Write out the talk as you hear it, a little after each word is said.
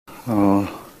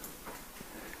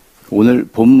오늘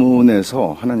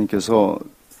본문에서 하나님께서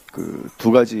그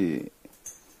두 가지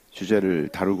주제를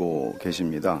다루고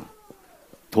계십니다.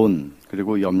 돈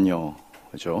그리고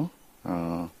염려죠.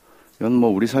 이건 뭐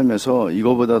우리 삶에서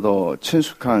이거보다 더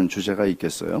친숙한 주제가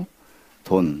있겠어요?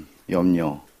 돈,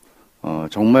 염려.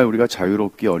 정말 우리가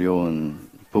자유롭기 어려운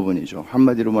부분이죠.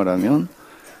 한마디로 말하면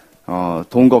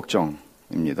돈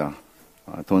걱정입니다.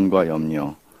 돈과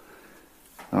염려.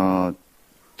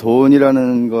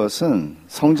 돈이라는 것은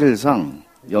성질상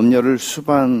염려를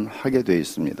수반하게 되어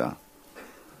있습니다.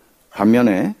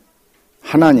 반면에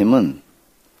하나님은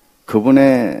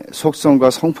그분의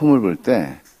속성과 성품을 볼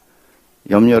때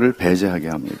염려를 배제하게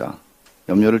합니다.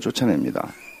 염려를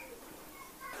쫓아냅니다.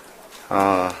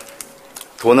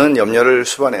 돈은 염려를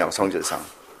수반해요, 성질상.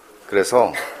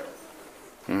 그래서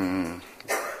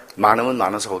많으면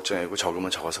많아서 걱정이고 적으면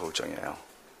적어서 걱정이에요.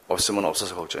 없으면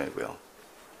없어서 걱정이고요.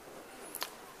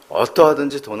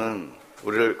 어떠하든지 돈은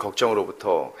우리를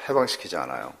걱정으로부터 해방시키지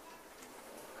않아요.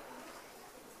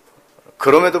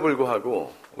 그럼에도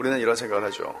불구하고 우리는 이런 생각을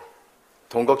하죠.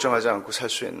 돈 걱정하지 않고 살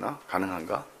수 있나?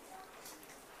 가능한가?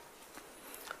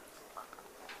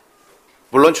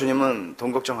 물론 주님은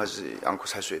돈 걱정하지 않고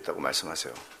살 수 있다고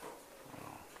말씀하세요.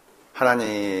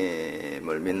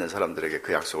 하나님을 믿는 사람들에게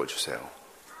그 약속을 주세요.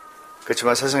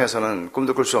 그렇지만 세상에서는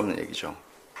꿈도 꿀 수 없는 얘기죠.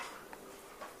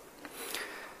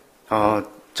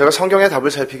 제가 성경의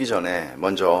답을 살피기 전에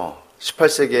먼저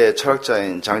 18세기의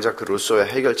철학자인 장자크 루소의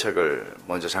해결책을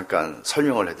먼저 잠깐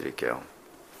설명을 해드릴게요.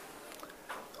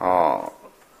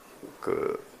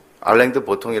 알랭드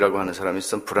보통이라고 하는 사람이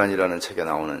쓴 불안이라는 책에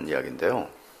나오는 이야기인데요.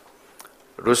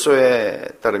 루소에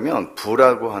따르면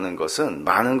부라고 하는 것은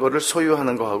많은 것을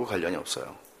소유하는 것하고 관련이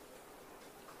없어요.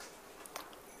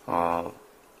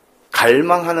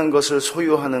 갈망하는 것을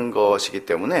소유하는 것이기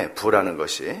때문에 부라는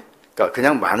것이, 그러니까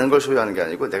그냥 많은 걸 소유하는 게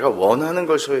아니고 내가 원하는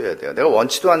걸 소유해야 돼요. 내가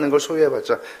원치도 않는 걸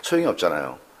소유해봤자 소용이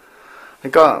없잖아요.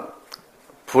 그러니까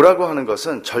부라고 하는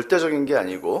것은 절대적인 게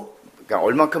아니고, 그러니까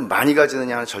얼만큼 많이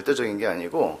가지느냐는 절대적인 게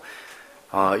아니고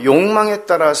욕망에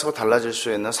따라서 달라질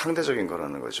수 있는 상대적인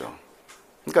거라는 거죠.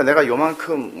 그러니까 내가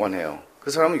요만큼 원해요. 그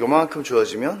사람은 요만큼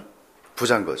주어지면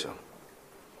부자인 거죠.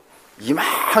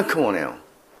 이만큼 원해요.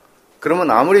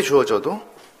 그러면 아무리 주어져도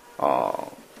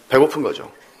배고픈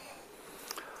거죠.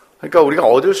 그러니까 우리가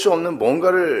얻을 수 없는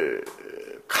뭔가를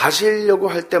가지려고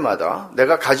할 때마다,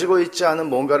 내가 가지고 있지 않은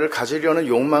뭔가를 가지려는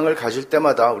욕망을 가질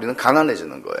때마다 우리는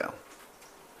가난해지는 거예요.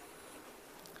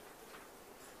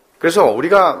 그래서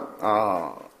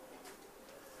우리가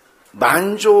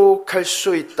만족할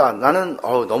수 있다. 나는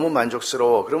너무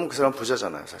만족스러워. 그러면 그 사람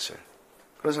부자잖아요, 사실.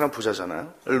 그런 사람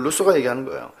부자잖아요. 루소가 얘기하는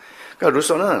거예요. 그러니까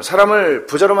루소는 사람을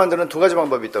부자로 만드는 두 가지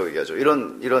방법이 있다고 얘기하죠.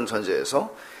 이런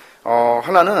전제에서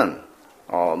하나는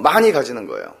많이 가지는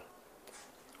거예요.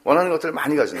 원하는 것들을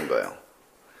많이 가지는 거예요.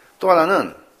 또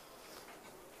하나는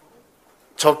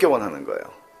적게 원하는 거예요.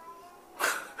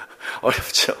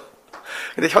 어렵죠.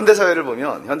 근데 현대사회를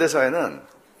보면, 현대사회는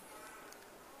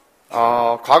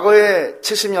과거의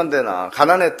 70년대나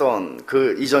가난했던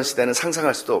그 이전 시대는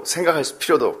생각할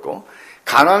필요도 없고,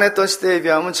 가난했던 시대에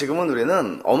비하면 지금은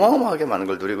우리는 어마어마하게 많은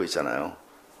걸 누리고 있잖아요.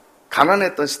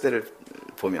 가난했던 시대를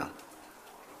보면.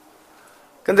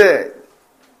 근데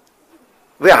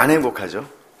왜 안 행복하죠?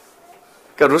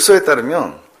 그러니까 루소에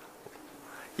따르면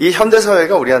이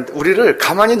현대사회가 우리를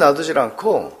가만히 놔두질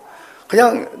않고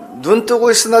그냥 눈 뜨고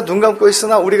있으나 눈 감고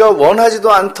있으나 우리가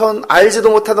원하지도 않던,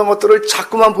 알지도 못하던 것들을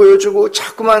자꾸만 보여주고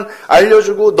자꾸만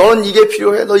알려주고, 넌 이게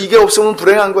필요해, 너 이게 없으면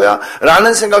불행한 거야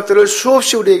라는 생각들을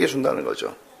수없이 우리에게 준다는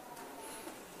거죠.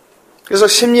 그래서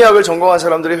심리학을 전공한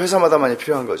사람들이 회사마다 많이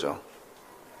필요한 거죠.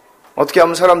 어떻게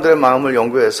하면 사람들의 마음을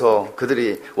연구해서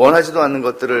그들이 원하지도 않는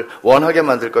것들을 원하게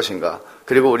만들 것인가,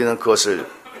 그리고 우리는 그것을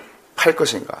팔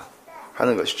것인가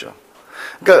하는 것이죠.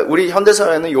 그러니까 우리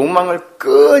현대사회는 욕망을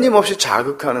끊임없이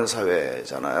자극하는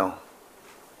사회잖아요.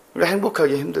 우리가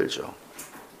행복하기 힘들죠.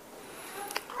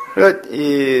 그러니까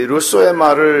이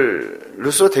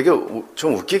루소 되게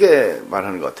좀 웃기게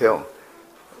말하는 것 같아요.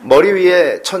 머리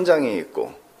위에 천장이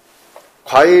있고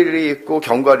과일이 있고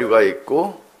견과류가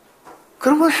있고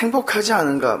그러면 행복하지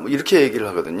않은가, 뭐 이렇게 얘기를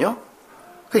하거든요.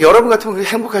 그러니까 여러분 같으면 그게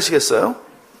행복하시겠어요?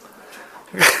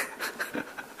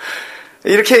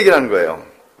 이렇게 얘기를 하는 거예요.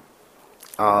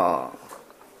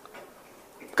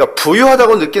 그러니까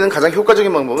부유하다고 느끼는 가장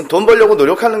효과적인 방법은 돈 벌려고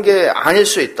노력하는 게 아닐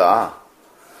수 있다.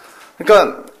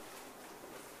 그러니까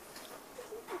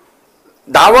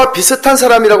나와 비슷한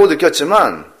사람이라고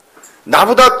느꼈지만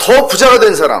나보다 더 부자가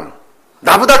된 사람,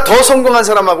 나보다 더 성공한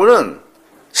사람하고는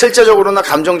실제적으로나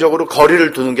감정적으로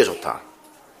거리를 두는 게 좋다.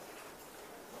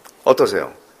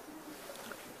 어떠세요?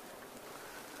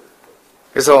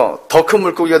 그래서 더 큰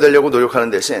물고기가 되려고 노력하는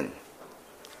대신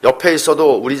옆에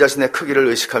있어도 우리 자신의 크기를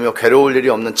의식하며 괴로울 일이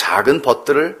없는 작은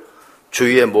벗들을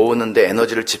주위에 모으는 데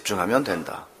에너지를 집중하면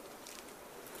된다.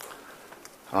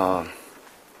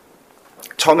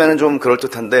 처음에는 좀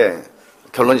그럴듯한데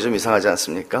결론이 좀 이상하지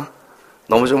않습니까?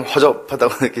 너무 좀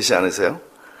허접하다고 느끼지 않으세요?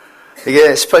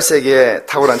 이게 18세기의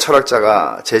탁월한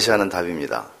철학자가 제시하는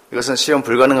답입니다. 이것은 실현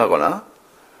불가능하거나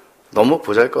너무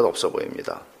보잘것없어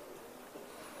보입니다.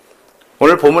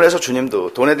 오늘 본문에서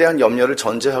주님도 돈에 대한 염려를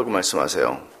전제하고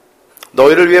말씀하세요.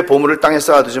 너희를 위해 보물을 땅에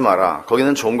쌓아두지 마라.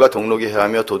 거기는 종과 동록이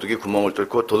해하며 도둑이 구멍을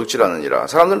뚫고 도둑질하느니라.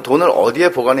 사람들은 돈을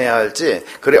어디에 보관해야 할지,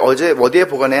 그래 어디에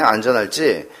보관해야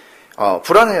안전할지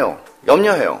불안해요.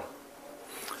 염려해요.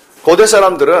 고대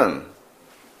사람들은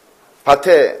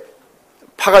밭에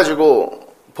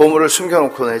파가지고 보물을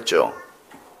숨겨놓곤 했죠.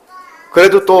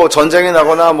 그래도 또 전쟁이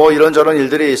나거나 뭐 이런저런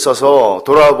일들이 있어서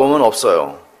돌아와 보면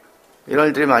없어요. 이런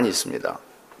일들이 많이 있습니다.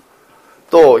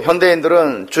 또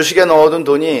현대인들은 주식에 넣어둔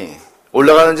돈이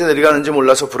올라가는지 내려가는지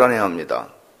몰라서 불안해합니다.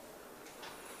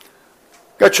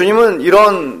 그러니까 주님은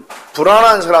이런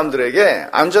불안한 사람들에게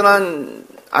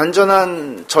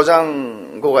안전한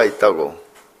저장고가 있다고,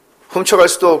 훔쳐갈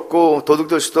수도 없고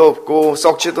도둑들 수도 없고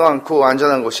썩지도 않고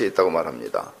안전한 곳이 있다고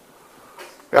말합니다.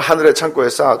 그러니까 하늘의 창고에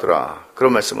쌓아두라,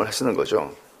 그런 말씀을 하시는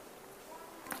거죠.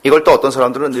 이걸 또 어떤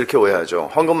사람들은 이렇게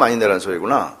오해하죠. 헌금 많이 내라는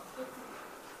소리구나.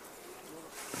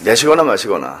 내시거나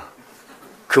마시거나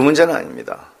그 문제는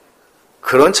아닙니다.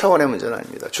 그런 차원의 문제는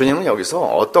아닙니다. 주님은 여기서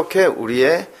어떻게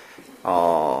우리에게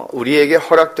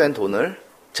허락된 돈을,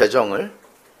 재정을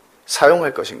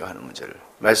사용할 것인가 하는 문제를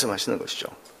말씀하시는 것이죠.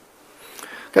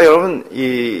 그러니까 여러분,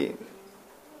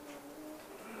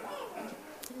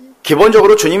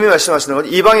 기본적으로 주님이 말씀하시는 건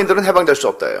이방인들은 해방될 수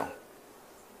없다예요.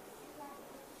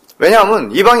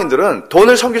 왜냐하면 이방인들은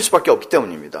돈을 섬길 수밖에 없기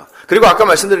때문입니다. 그리고 아까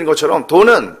말씀드린 것처럼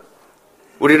돈은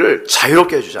우리를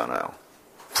자유롭게 해주잖아요.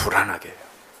 불안하게 해요.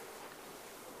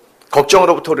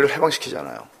 걱정으로부터 우리를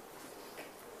해방시키잖아요.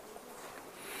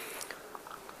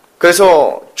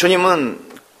 그래서 주님을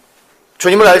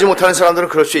알지 못하는 사람들은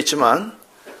그럴 수 있지만,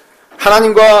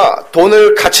 하나님과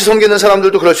돈을 같이 섬기는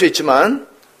사람들도 그럴 수 있지만,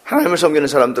 하나님을 섬기는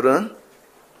사람들은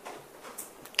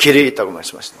길이 있다고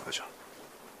말씀하시는 거죠.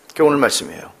 그게 오늘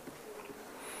말씀이에요.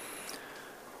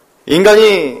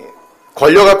 인간이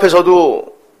권력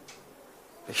앞에서도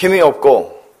힘이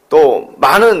없고 또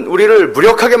많은 우리를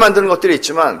무력하게 만드는 것들이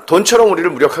있지만 돈처럼 우리를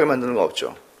무력하게 만드는 건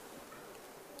없죠.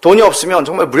 돈이 없으면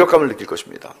정말 무력감을 느낄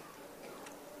것입니다.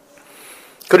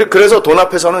 그래서 돈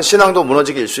앞에서는 신앙도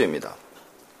무너지기 일쑤입니다.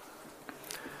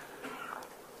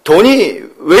 돈이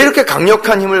왜 이렇게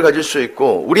강력한 힘을 가질 수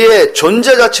있고 우리의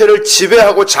존재 자체를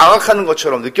지배하고 장악하는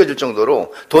것처럼 느껴질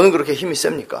정도로 돈은 그렇게 힘이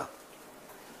셉니까?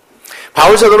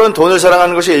 바울 사도는 돈을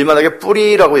사랑하는 것이 일만하게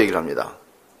뿌리라고 얘기를 합니다.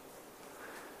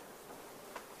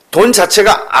 돈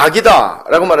자체가 악이다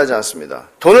라고 말하지 않습니다.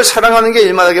 돈을 사랑하는 게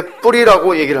일만하게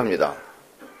뿌리라고 얘기를 합니다.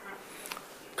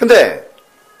 근데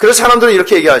그래서 사람들은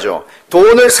이렇게 얘기하죠.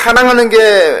 돈을 사랑하는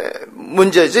게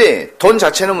문제지 돈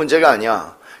자체는 문제가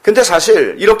아니야. 근데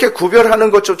사실 이렇게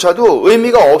구별하는 것조차도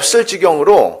의미가 없을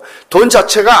지경으로 돈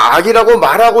자체가 악이라고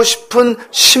말하고 싶은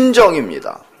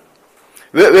심정입니다.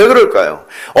 왜 그럴까요?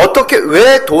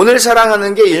 왜 돈을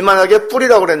사랑하는 게 일만하게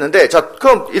뿌리라고 그랬는데, 자,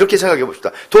 그럼 이렇게 생각해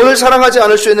봅시다. 돈을 사랑하지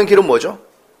않을 수 있는 길은 뭐죠?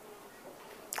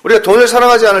 우리가 돈을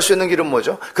사랑하지 않을 수 있는 길은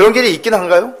뭐죠? 그런 길이 있긴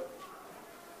한가요?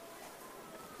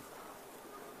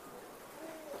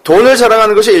 돈을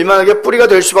사랑하는 것이 일만하게 뿌리가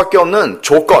될 수밖에 없는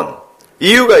조건,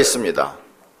 이유가 있습니다.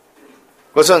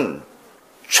 그것은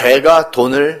죄가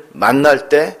돈을 만날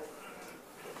때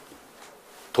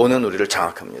돈은 우리를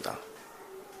장악합니다.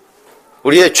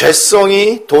 우리의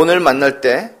죄성이 돈을 만날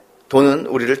때 돈은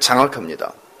우리를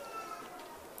장악합니다.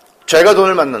 죄가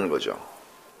돈을 만나는 거죠.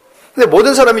 근데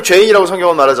모든 사람이 죄인이라고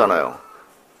성경은 말하잖아요.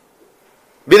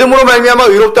 믿음으로 말미암아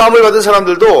의롭다함을 받은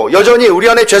사람들도 여전히 우리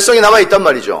안에 죄성이 남아있단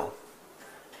말이죠.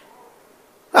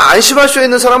 안심할 수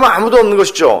있는 사람은 아무도 없는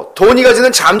것이죠. 돈이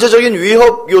가지는 잠재적인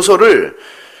위협 요소를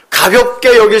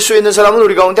가볍게 여길 수 있는 사람은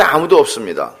우리 가운데 아무도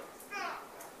없습니다.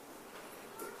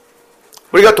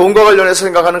 우리가 돈과 관련해서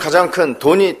생각하는 가장 큰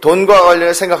돈과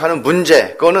관련해서 생각하는 문제,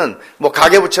 그거는 뭐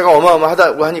가계부채가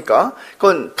어마어마하다고 하니까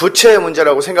그건 부채의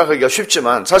문제라고 생각하기가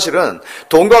쉽지만 사실은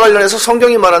돈과 관련해서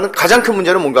성경이 말하는 가장 큰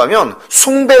문제는 뭔가 하면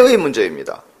숭배의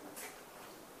문제입니다.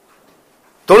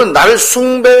 돈은 나를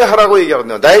숭배하라고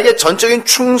얘기하거든요. 나에게 전적인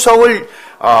충성을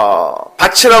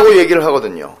바치라고 얘기를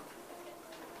하거든요.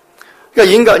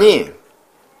 그러니까 인간이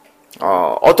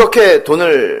어떻게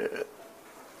돈을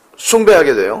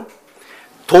숭배하게 돼요?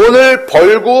 돈을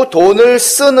벌고 돈을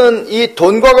쓰는 이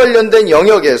돈과 관련된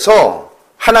영역에서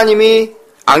하나님이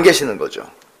안 계시는 거죠.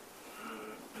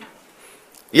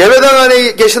 예배당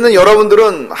안에 계시는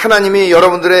여러분들은 하나님이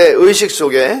여러분들의 의식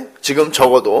속에 지금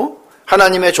적어도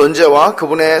하나님의 존재와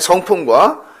그분의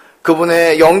성품과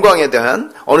그분의 영광에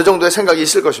대한 어느 정도의 생각이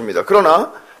있을 것입니다.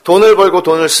 그러나 돈을 벌고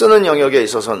돈을 쓰는 영역에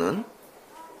있어서는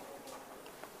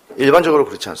일반적으로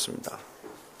그렇지 않습니다.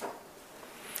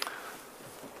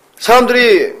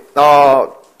 사람들이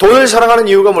돈을 사랑하는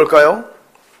이유가 뭘까요?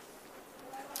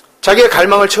 자기의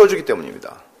갈망을 채워주기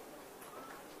때문입니다.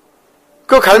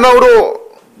 그 갈망으로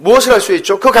무엇을 할 수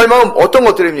있죠? 그 갈망은 어떤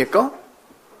것들입니까?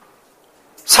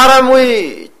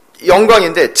 사람의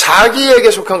영광인데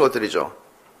자기에게 속한 것들이죠.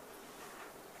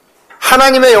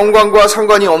 하나님의 영광과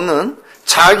상관이 없는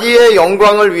자기의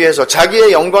영광을 위해서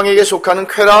자기의 영광에게 속하는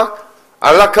쾌락,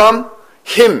 안락함,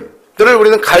 힘들을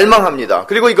우리는 갈망합니다.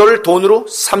 그리고 이거를 돈으로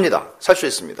삽니다. 살 수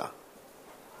있습니다.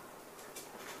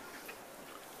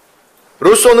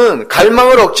 루소는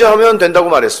갈망을 억제하면 된다고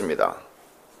말했습니다.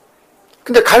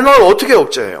 근데 갈망을 어떻게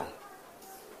억제해요?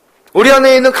 우리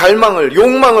안에 있는 갈망을,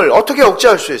 욕망을 어떻게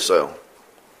억제할 수 있어요?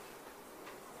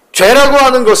 죄라고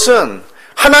하는 것은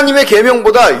하나님의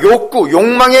계명보다 욕구,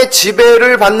 욕망의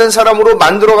지배를 받는 사람으로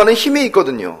만들어가는 힘이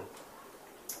있거든요.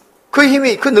 그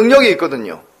힘이, 그 능력이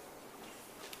있거든요.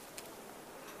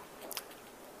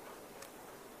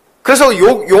 그래서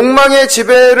욕망의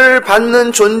지배를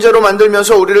받는 존재로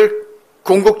만들면서 우리를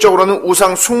궁극적으로는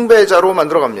우상 숭배자로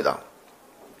만들어갑니다.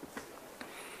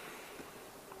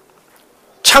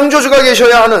 창조주가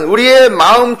계셔야 하는, 우리의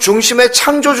마음 중심에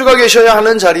창조주가 계셔야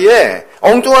하는 자리에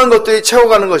엉뚱한 것들이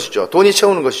채워가는 것이죠. 돈이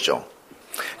채우는 것이죠.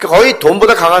 거의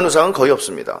돈보다 강한 우상은 거의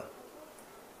없습니다.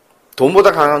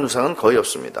 돈보다 강한 우상은 거의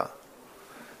없습니다.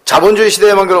 자본주의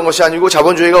시대에만 그런 것이 아니고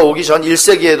자본주의가 오기 전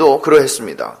 1세기에도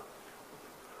그러했습니다.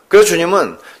 그래서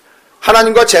주님은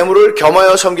하나님과 재물을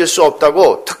겸하여 섬길 수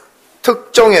없다고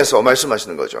특정해서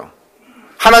말씀하시는 거죠.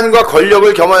 하나님과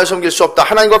권력을 겸하여 섬길 수 없다.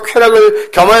 하나님과 쾌락을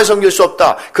겸하여 섬길 수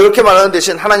없다. 그렇게 말하는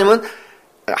대신 하나님은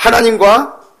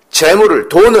하나님과 재물을,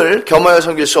 돈을 겸하여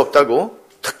섬길 수 없다고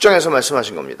특정해서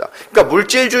말씀하신 겁니다. 그러니까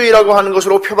물질주의라고 하는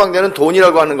것으로 표방되는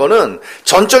돈이라고 하는 것은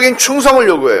전적인 충성을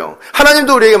요구해요.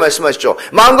 하나님도 우리에게 말씀하시죠.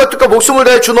 마음과 뜻과 목숨을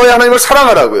다해 주 너의 하나님을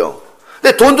사랑하라고요.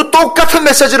 근데 돈도 똑같은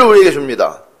메시지를 우리에게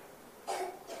줍니다.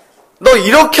 너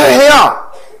이렇게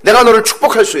해야 내가 너를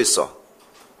축복할 수 있어.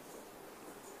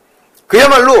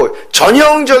 그야말로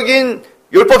전형적인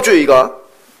율법주의가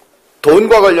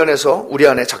돈과 관련해서 우리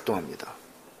안에 작동합니다.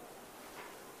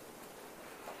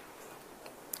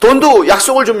 돈도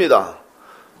약속을 줍니다.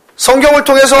 성경을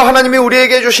통해서 하나님이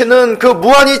우리에게 주시는 그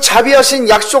무한히 자비하신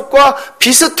약속과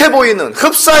비슷해 보이는,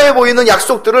 흡사해 보이는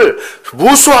약속들을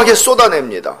무수하게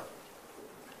쏟아냅니다.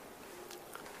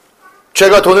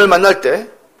 죄가 돈을 만날 때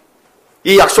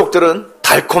이 약속들은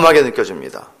달콤하게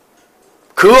느껴집니다.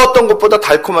 그 어떤 것보다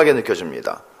달콤하게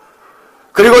느껴집니다.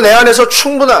 그리고 내 안에서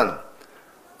충분한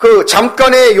그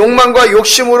잠깐의 욕망과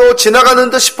욕심으로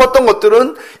지나가는 듯 싶었던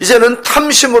것들은 이제는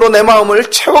탐심으로 내 마음을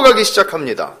채워가기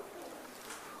시작합니다.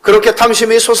 그렇게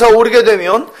탐심이 솟아오르게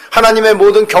되면 하나님의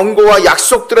모든 경고와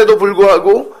약속들에도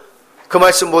불구하고 그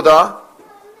말씀보다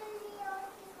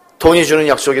돈이 주는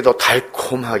약속이 더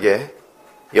달콤하게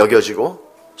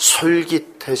여겨지고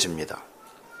솔깃해집니다.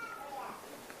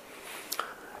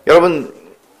 여러분,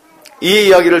 이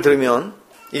이야기를 들으면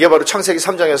이게 바로 창세기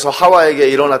 3장에서 하와에게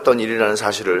일어났던 일이라는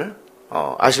사실을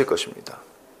아실 것입니다.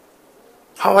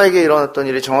 하와에게 일어났던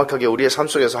일이 정확하게 우리의 삶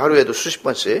속에서 하루에도 수십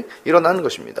번씩 일어나는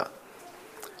것입니다.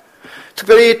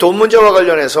 특별히 돈 문제와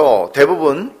관련해서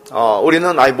대부분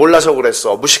우리는 몰라서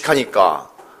그랬어, 무식하니까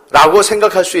라고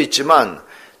생각할 수 있지만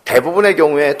대부분의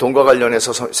경우에 돈과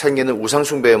관련해서 생기는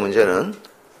우상숭배의 문제는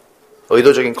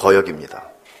의도적인 거역입니다.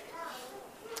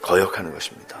 거역하는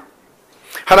것입니다.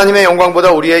 하나님의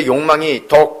영광보다 우리의 욕망이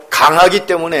더 강하기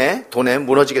때문에 돈에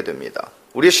무너지게 됩니다.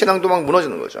 우리의 신앙도 막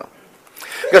무너지는 거죠.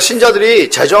 그러니까 신자들이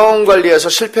재정관리에서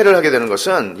실패를 하게 되는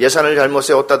것은 예산을 잘못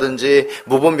세웠다든지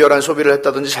무분별한 소비를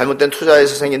했다든지 잘못된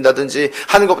투자에서 생긴다든지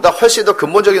하는 것보다 훨씬 더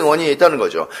근본적인 원인이 있다는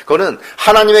거죠. 그거는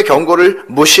하나님의 경고를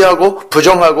무시하고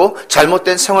부정하고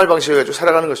잘못된 생활 방식을 가지고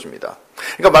살아가는 것입니다.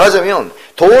 그러니까 말하자면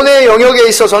돈의 영역에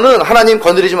있어서는 하나님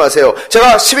건드리지 마세요.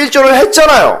 제가 11조를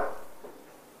했잖아요.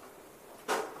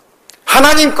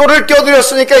 하나님 거를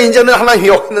껴드렸으니까 이제는 하나님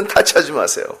여기는 타치하지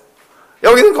마세요.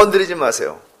 여기는 건드리지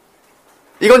마세요.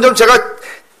 이건 좀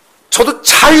저도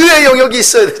자유의 영역이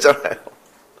있어야 되잖아요.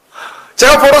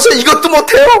 제가 벌어서 이것도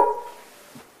못해요?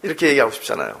 이렇게 얘기하고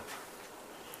싶잖아요.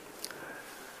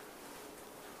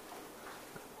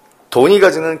 돈이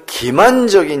가지는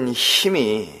기만적인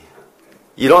힘이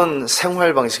이런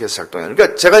생활 방식에서 작동해요.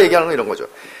 그러니까 제가 얘기하는 건 이런 거죠.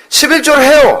 11조를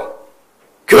해요.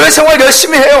 교회 생활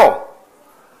열심히 해요.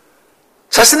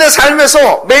 자신의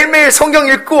삶에서 매일매일 성경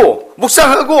읽고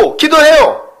묵상하고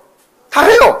기도해요. 다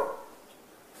해요.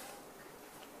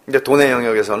 근데 돈의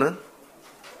영역에서는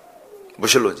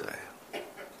무신론자예요.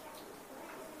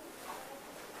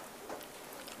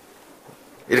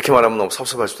 이렇게 말하면 너무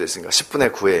섭섭할 수도 있으니까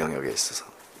 10분의 9의 영역에 있어서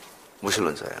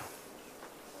무신론자예요.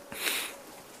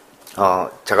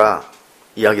 제가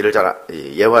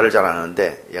예화를 잘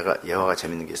아는데 예화가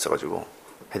재밌는 게 있어가지고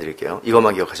해드릴게요.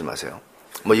 이것만 기억하지 마세요.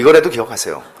 뭐 이거라도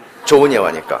기억하세요. 좋은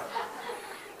예화니까.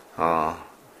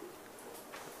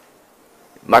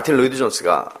 마틴 로이드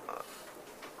존스가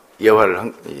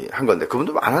예화를 한 건데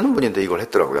그분도 안 하는 분인데 이걸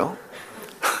했더라고요.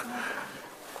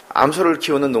 암소를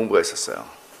키우는 농부가 있었어요.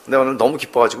 근데 오늘 너무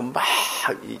기뻐가지고 막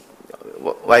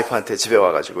와이프한테 집에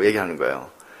와가지고 얘기하는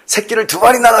거예요. 새끼를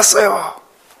 2마리나 낳았어요.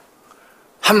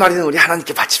 한 마리는 우리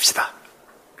하나님께 바칩시다.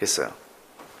 그랬어요.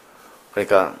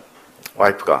 그러니까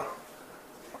와이프가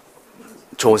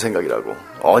좋은 생각이라고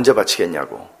언제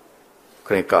바치겠냐고.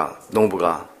 그러니까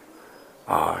농부가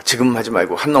지금 하지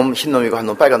말고 한 놈 흰 놈이고 한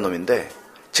놈 빨간 놈인데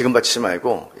지금 바치지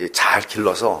말고 잘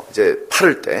길러서 이제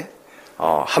팔을 때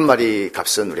한 마리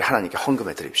값은 우리 하나님께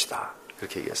헌금해 드립시다.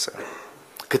 그렇게 얘기했어요.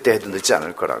 그때 해도 늦지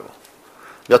않을 거라고.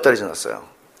 몇 달이 지났어요.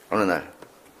 어느 날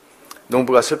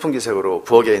농부가 슬픈 기색으로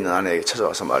부엌에 있는 아내에게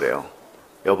찾아와서 말해요.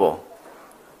 여보,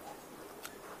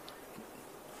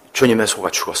 주님의 소가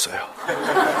죽었어요.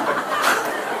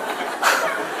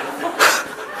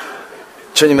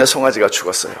 주님의 송아지가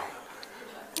죽었어요.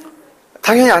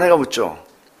 당연히 아내가 묻죠.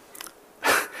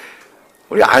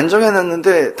 우리 안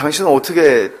정해놨는데 당신은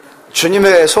어떻게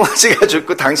주님의 송아지가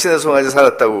죽고 당신의 송아지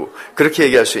살았다고 그렇게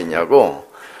얘기할 수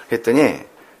있냐고 했더니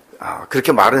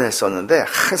그렇게 말은 했었는데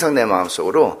항상 내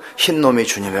마음속으로 흰놈이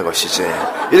주님의 것이지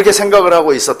이렇게 생각을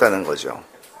하고 있었다는 거죠.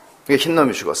 그게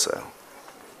흰놈이 죽었어요.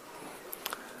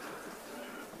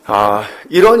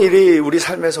 이런 일이 우리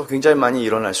삶에서 굉장히 많이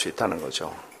일어날 수 있다는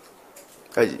거죠.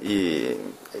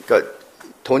 그러니까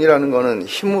돈이라는 거는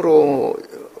힘으로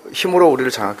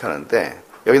우리를 장악하는데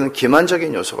여기는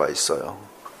기만적인 요소가 있어요.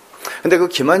 근데 그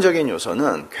기만적인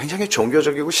요소는 굉장히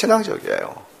종교적이고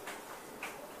신앙적이에요.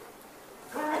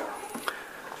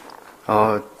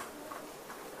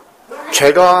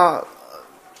 죄가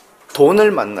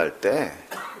돈을 만날 때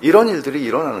이런 일들이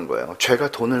일어나는 거예요. 죄가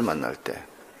돈을 만날 때.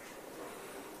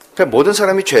 그러니까 모든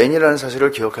사람이 죄인이라는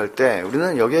사실을 기억할 때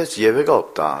우리는 여기에서 예외가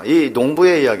없다. 이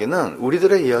농부의 이야기는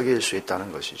우리들의 이야기일 수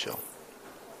있다는 것이죠.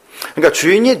 그러니까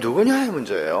주인이 누구냐의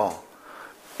문제예요.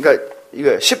 그러니까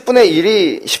이거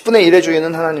 10분의 1의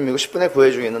주인은 하나님이고 10분의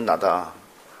 9의 주인은 나다.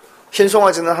 흰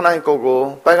송아지는 하나님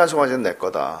거고 빨간 송아지는 내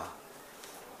거다.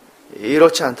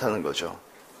 이렇지 않다는 거죠.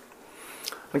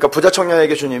 그러니까 부자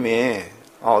청년에게 주님이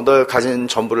너 가진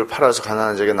전부를 팔아서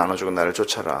가난한 자에게 나눠주고 나를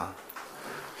쫓아라.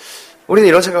 우리는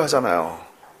이런 생각하잖아요.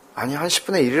 아니 한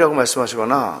 10분의 1이라고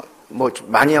말씀하시거나 뭐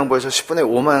많이 양보해서 10분의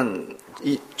 5만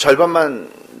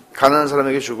절반만 가난한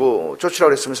사람에게 주고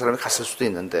쫓으라고 했으면 사람이 갔을 수도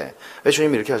있는데 왜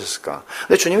주님이 이렇게 하셨을까?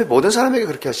 근데 주님이 모든 사람에게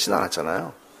그렇게 하시진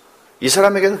않았잖아요. 이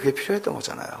사람에게는 그게 필요했던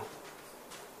거잖아요.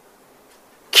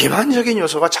 기만적인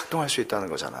요소가 작동할 수 있다는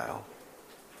거잖아요.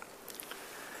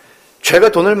 죄가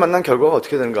돈을 만난 결과가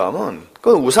어떻게 되는가 하면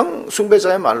그건 우상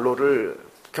숭배자의 말로를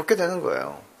겪게 되는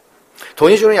거예요.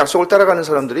 돈이 주는 약속을 따라가는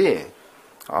사람들이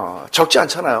적지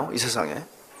않잖아요. 이 세상에.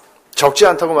 적지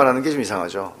않다고 말하는 게 좀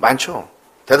이상하죠. 많죠.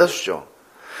 대다수죠.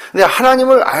 근데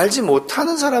하나님을 알지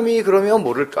못하는 사람이 그러면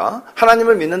모를까?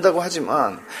 하나님을 믿는다고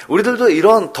하지만 우리들도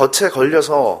이런 덫에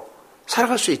걸려서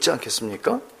살아갈 수 있지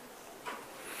않겠습니까?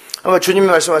 아마 주님이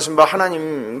말씀하신 바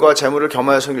하나님과 재물을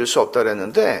겸하여 섬길 수 없다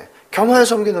그랬는데 겸하여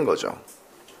섬기는 거죠.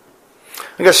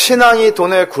 그러니까 신앙이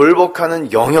돈에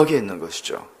굴복하는 영역이 있는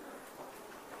것이죠.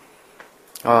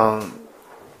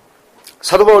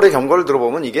 사도 바울의 경고를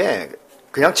들어보면 이게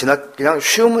그냥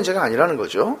쉬운 문제가 아니라는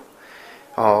거죠.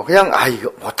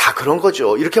 이거 뭐 다 그런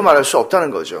거죠. 이렇게 말할 수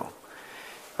없다는 거죠.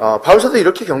 바울사도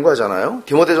이렇게 경고하잖아요.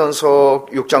 디모데전서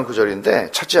 6장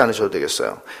 9절인데 찾지 않으셔도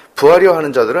되겠어요. 부하려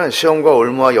하는 자들은 시험과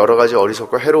올무와 여러 가지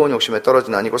어리석고 해로운 욕심에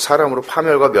떨어지나니 곧 사람으로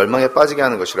파멸과 멸망에 빠지게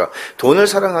하는 것이라. 돈을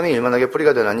사랑함이 일만하게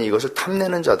뿌리가 되나니 이것을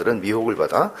탐내는 자들은 미혹을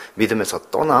받아 믿음에서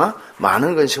떠나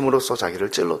많은 근심으로써 자기를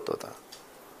찔렀도다.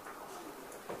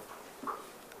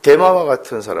 데마와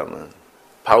같은 사람은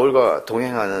바울과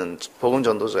동행하는 복음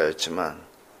전도자였지만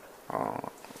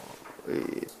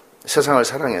세상을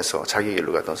사랑해서 자기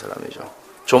길로 갔던 사람이죠.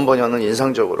 존 버녀는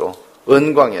인상적으로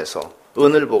은광에서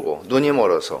은을 보고 눈이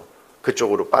멀어서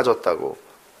그쪽으로 빠졌다고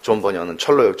존 버녀는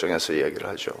철로 역정에서 이야기를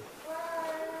하죠.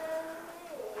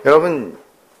 여러분,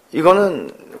 이거는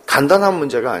간단한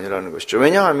문제가 아니라는 것이죠.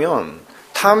 왜냐하면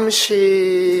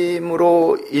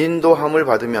탐심으로 인도함을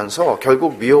받으면서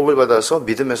결국 미혹을 받아서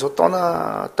믿음에서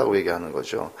떠났다고 얘기하는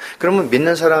거죠. 그러면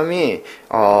믿는 사람이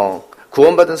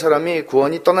구원받은 사람이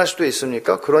구원이 떠날 수도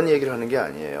있습니까? 그런 얘기를 하는 게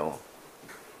아니에요.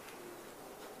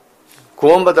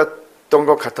 구원받았던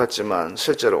것 같았지만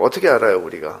실제로 어떻게 알아요,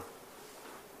 우리가?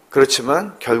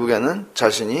 그렇지만 결국에는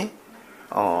자신이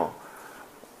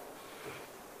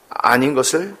아닌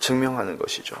것을 증명하는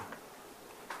것이죠.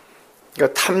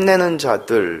 그러니까 탐내는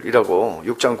자들이라고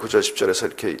 6장 9절 10절에서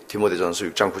이렇게 디모데전서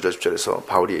 6장 9절 10절에서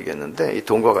바울이 얘기했는데, 이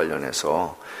돈과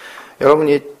관련해서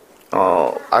여러분이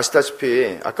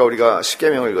아시다시피 아까 우리가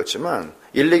 10계명을 읽었지만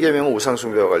 1, 2계명은 우상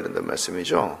숭배와 관련된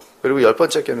말씀이죠. 그리고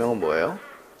 10번째 계명은 뭐예요?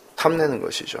 탐내는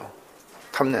것이죠.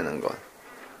 탐내는 것.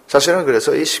 사실은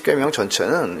그래서 이 10계명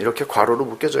전체는 이렇게 괄호로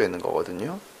묶여져 있는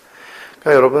거거든요.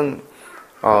 그러니까 여러분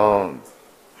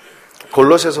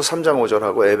골로새서 3장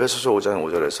 5절하고 에베소서 5장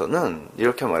 5절에서는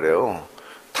이렇게 말해요.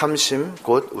 탐심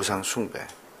곧 우상 숭배.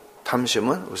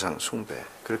 탐심은 우상 숭배.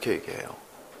 그렇게 얘기해요.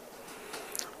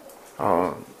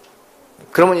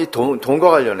 그러면 이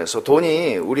돈과 관련해서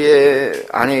돈이 우리의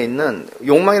안에 있는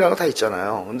욕망이라는 거 다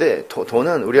있잖아요. 근데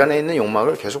돈은 우리 안에 있는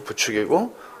욕망을 계속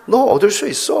부추기고 너 얻을 수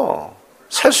있어.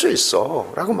 살 수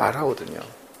있어. 라고 말하거든요.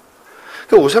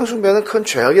 우상 숭배는 큰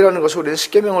죄악이라는 것을 우리는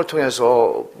십계명을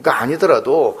통해서가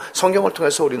아니더라도 성경을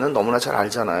통해서 우리는 너무나 잘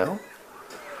알잖아요.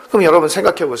 그럼 여러분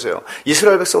생각해 보세요.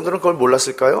 이스라엘 백성들은 그걸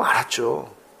몰랐을까요? 알았죠.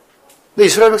 근데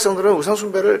이스라엘 백성들은 우상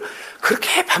숭배를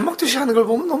그렇게 밥 먹듯이 하는 걸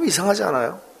보면 너무 이상하지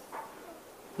않아요?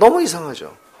 너무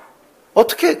이상하죠.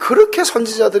 어떻게 그렇게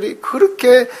선지자들이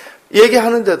그렇게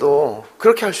얘기하는데도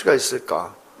그렇게 할 수가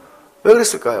있을까? 왜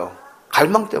그랬을까요?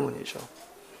 갈망 때문이죠.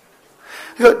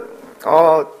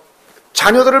 그러니까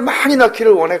자녀들을 많이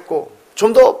낳기를 원했고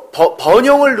좀 더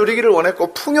번영을 누리기를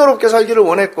원했고 풍요롭게 살기를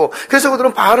원했고 그래서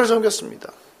그들은 바알을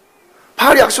섬겼습니다.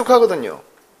 바알이 약속하거든요.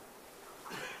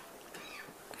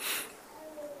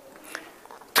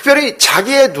 특별히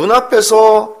자기의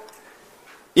눈앞에서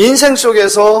인생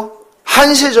속에서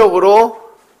한시적으로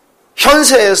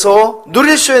현세에서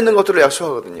누릴 수 있는 것들을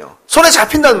약속하거든요. 손에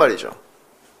잡힌단 말이죠.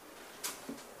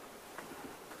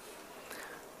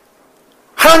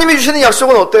 하나님이 주시는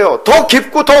약속은 어때요? 더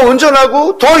깊고 더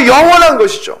온전하고 더 영원한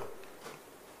것이죠.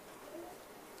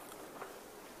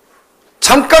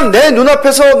 잠깐 내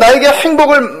눈앞에서 나에게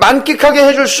행복을 만끽하게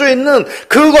해줄 수 있는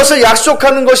그것을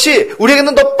약속하는 것이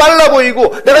우리에게는 더 빨라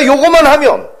보이고 내가 요거만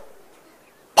하면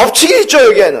법칙이 있죠.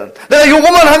 여기에는 내가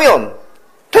요거만 하면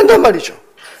된단 말이죠.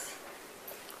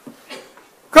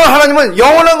 그럼 하나님은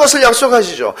영원한 것을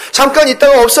약속하시죠. 잠깐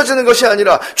있다가 없어지는 것이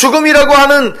아니라 죽음이라고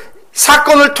하는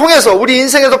사건을 통해서 우리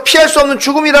인생에서 피할 수 없는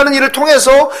죽음이라는 일을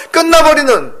통해서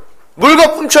끝나버리는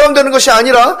물거품처럼 되는 것이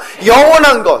아니라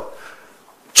영원한 것.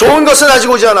 좋은 것은 아직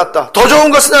오지 않았다. 더 좋은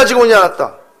것은 아직 오지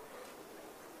않았다.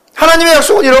 하나님의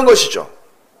약속은 이런 것이죠.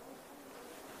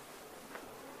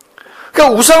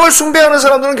 그러니까 우상을 숭배하는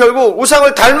사람들은 결국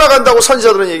우상을 닮아간다고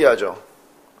선지자들은 얘기하죠.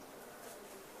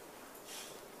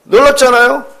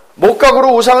 놀랍잖아요.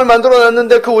 목각으로 우상을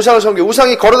만들어놨는데 그 우상을 섬겨.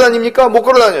 우상이 걸어다닙니까? 못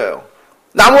걸어다녀요.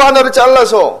 나무 하나를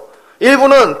잘라서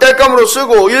일부는 땔감으로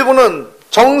쓰고 일부는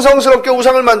정성스럽게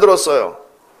우상을 만들었어요.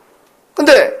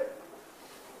 근데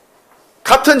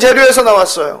같은 재료에서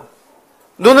나왔어요.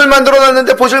 눈을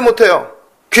만들어놨는데 보질 못해요.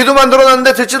 귀도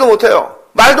만들어놨는데 듣지도 못해요.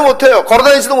 말도 못해요.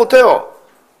 걸어다니지도 못해요.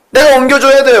 내가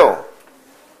옮겨줘야 돼요.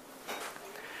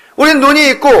 우린 눈이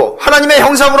있고 하나님의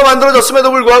형상으로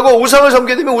만들어졌음에도 불구하고 우상을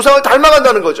섬기게 되면 우상을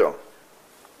닮아간다는 거죠.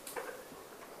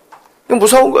 이건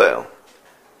무서운 거예요.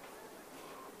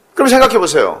 그럼 생각해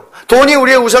보세요. 돈이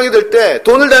우리의 우상이 될 때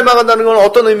돈을 닮아간다는 건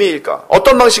어떤 의미일까?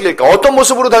 어떤 방식일까? 어떤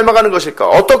모습으로 닮아가는 것일까?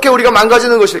 어떻게 우리가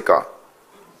망가지는 것일까?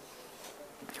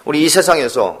 우리 이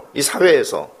세상에서, 이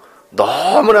사회에서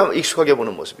너무나 익숙하게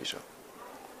보는 모습이죠.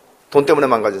 돈 때문에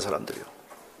망가진 사람들이요.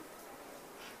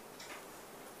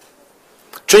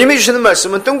 주님이 주시는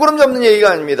말씀은 뜬구름 잡는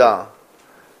얘기가 아닙니다.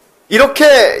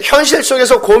 이렇게 현실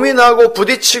속에서 고민하고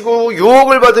부딪히고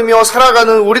유혹을 받으며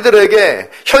살아가는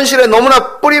우리들에게 현실에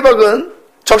너무나 뿌리박은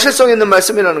적실성 있는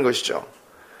말씀이라는 것이죠.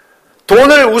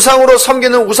 돈을 우상으로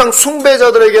섬기는 우상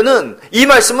숭배자들에게는 이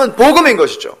말씀은 복음인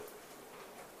것이죠.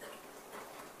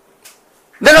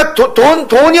 내가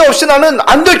돈이 없이 나는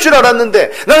안 될 줄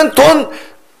알았는데 나는 돈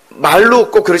말로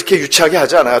꼭 그렇게 유치하게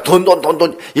하지 않아요. 돈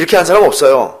이렇게 한 사람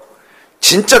없어요.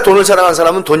 진짜 돈을 사랑하는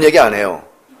사람은 돈 얘기 안 해요.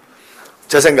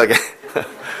 제 생각에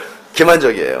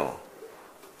기만적이에요.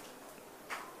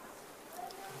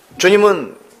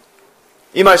 주님은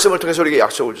이 말씀을 통해서 우리에게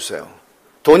약속을 주세요.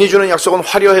 돈이 주는 약속은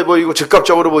화려해 보이고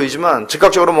즉각적으로 보이지만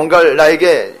즉각적으로 뭔가를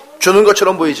나에게 주는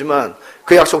것처럼 보이지만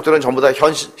그 약속들은 전부 다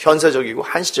현세적이고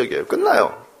한시적이에요.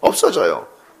 끝나요. 없어져요.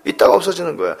 있다가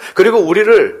없어지는 거예요. 그리고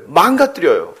우리를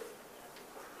망가뜨려요.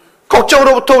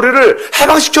 걱정으로부터 우리를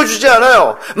해방시켜 주지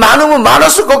않아요. 많으면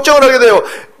많을수록 걱정을 하게 돼요.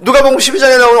 누가복음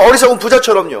 12장에 나오는 어리석은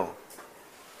부자처럼요.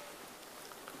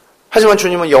 하지만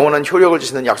주님은 영원한 효력을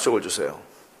주시는 약속을 주세요.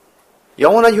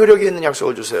 영원한 효력이 있는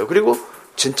약속을 주세요. 그리고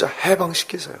진짜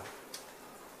해방시키세요.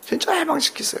 진짜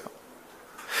해방시키세요.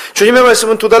 주님의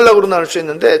말씀은 두 단락으로 나눌 수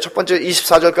있는데 첫 번째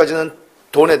 24절까지는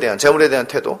돈에 대한, 재물에 대한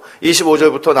태도,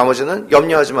 25절부터 나머지는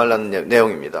염려하지 말라는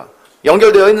내용입니다.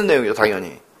 연결되어 있는 내용이죠,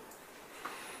 당연히.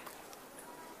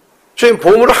 주님,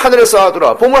 보물을 하늘에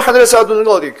쌓아두라. 보물을 하늘에 쌓아두는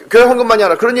거 어디? 교회 헌금만이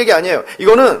아니라 그런 얘기 아니에요.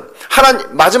 이거는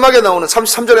마지막에 나오는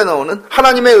 33절에 나오는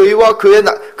하나님의 의와 그의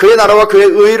나라와 그의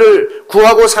의를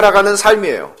구하고 살아가는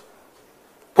삶이에요.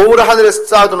 보물을 하늘에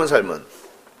쌓아두는 삶은.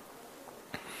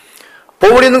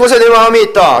 보물이 있는 곳에 내 마음이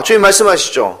있다. 주님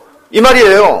말씀하시죠. 이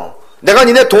말이에요. 내가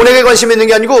니네 돈에게 관심이 있는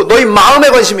게 아니고 너희 마음에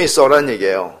관심이 있어 라는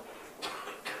얘기예요.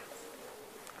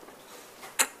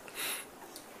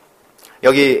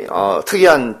 여기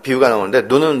특이한 비유가 나오는데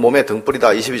눈은 몸의 등불이다.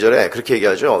 22절에 그렇게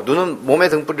얘기하죠. 눈은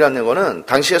몸의 등불이라는 거는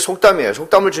당시의 속담이에요.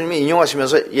 속담을 주님이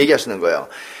인용하시면서 얘기하시는 거예요.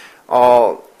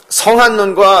 성한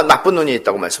눈과 나쁜 눈이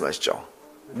있다고 말씀하시죠.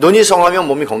 눈이 성하면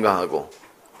몸이 건강하고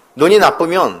눈이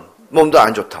나쁘면 몸도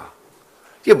안 좋다.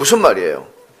 이게 무슨 말이에요?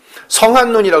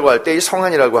 성한 눈이라고 할 때 이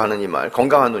성한이라고 하는 이 말,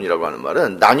 건강한 눈이라고 하는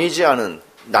말은 나뉘지 않은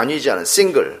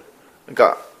싱글,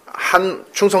 그러니까 한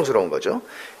충성스러운 거죠.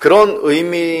 그런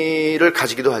의미를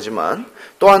가지기도 하지만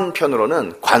또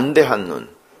한편으로는 관대한 눈,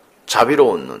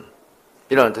 자비로운 눈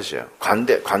이라는 뜻이에요.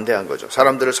 관대한 거죠.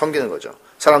 사람들을 섬기는 거죠.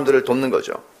 사람들을 돕는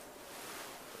거죠.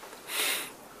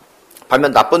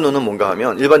 반면 나쁜 눈은 뭔가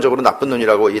하면 일반적으로 나쁜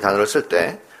눈이라고 이 단어를 쓸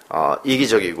때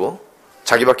이기적이고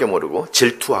자기밖에 모르고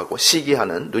질투하고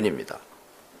시기하는 눈입니다.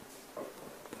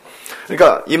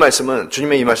 그러니까 이 말씀은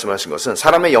주님의 이 말씀하신 것은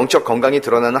사람의 영적 건강이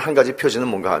드러나는 한 가지 표지는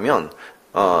뭔가 하면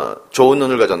좋은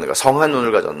눈을 가졌는가, 성한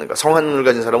눈을 가졌는가. 성한 눈을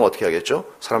가진 사람은 어떻게 하겠죠?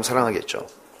 사람 사랑하겠죠.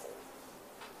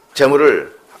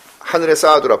 재물을 하늘에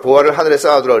쌓아두라, 보화를 하늘에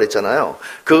쌓아두라 그랬잖아요.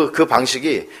 그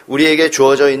방식이 우리에게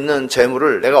주어져 있는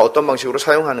재물을 내가 어떤 방식으로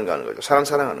사용하는가 하는 거죠. 사람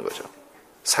사랑하는 거죠.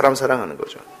 사람 사랑하는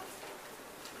거죠.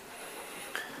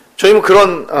 주님은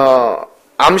그런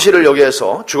암시를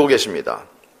여기에서 주고 계십니다.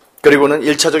 그리고는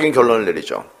 1차적인 결론을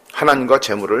내리죠. 하나님과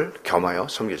재물을 겸하여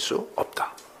섬길 수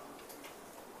없다.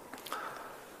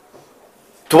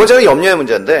 두 번째는 염려의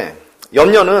문제인데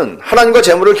염려는 하나님과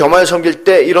재물을 겸하여 섬길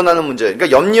때 일어나는 문제. 그러니까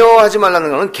염려하지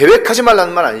말라는 것은 계획하지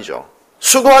말라는 말 아니죠.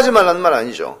 수고하지 말라는 말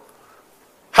아니죠.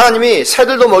 하나님이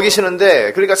새들도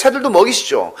먹이시는데 그러니까 새들도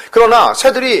먹이시죠. 그러나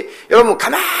새들이 여러분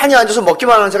가만히 앉아서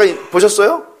먹기만 하는 새가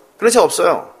보셨어요? 그런 새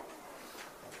없어요.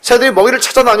 새들이 먹이를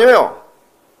찾아다녀요.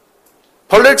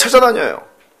 벌레를 찾아다녀요.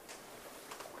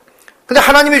 근데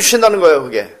하나님이 주신다는 거예요,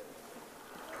 그게.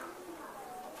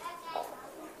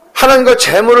 하나님과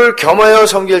재물을 겸하여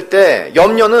섬길 때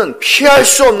염려는 피할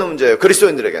수 없는 문제예요,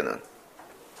 그리스도인들에게는.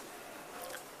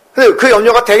 근데 그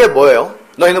염려가 대개 뭐예요?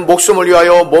 너희는 목숨을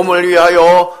위하여, 몸을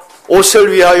위하여,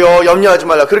 옷을 위하여 염려하지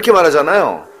말라. 그렇게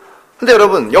말하잖아요. 근데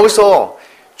여러분, 여기서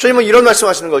주님은 이런 말씀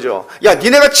하시는 거죠. 야,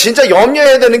 니네가 진짜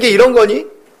염려해야 되는 게 이런 거니?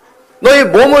 너희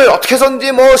몸을 어떻게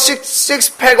해서든지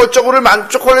식스팩 어쩌고를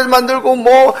초콜릿 만들고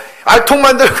알통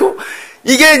만들고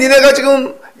이게 니네가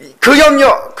지금 그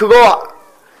염려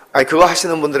그거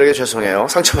하시는 분들에게 죄송해요.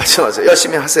 상처받지 마세요.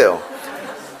 열심히 하세요.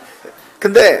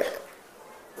 근데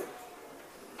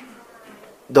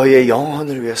너희의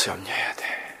영혼을 위해서 염려해야 돼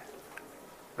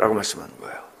라고 말씀하는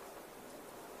거예요.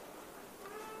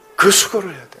 그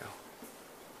수고를 해야 돼요.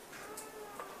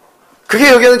 그게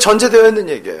여기에는 전제되어 있는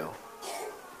얘기예요.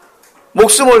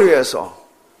 목숨을 위해서,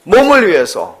 몸을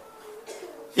위해서,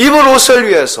 입을 옷을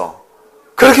위해서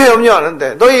그렇게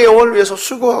염려하는데 너희 영혼을 위해서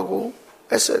수고하고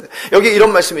했어야 돼. 여기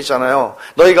이런 말씀 있잖아요.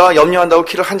 너희가 염려한다고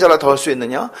키를 한 자라 더 할 수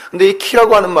있느냐? 근데 이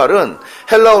키라고 하는 말은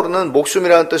헬라어로는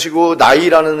목숨이라는 뜻이고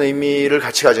나이라는 의미를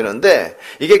같이 가지는데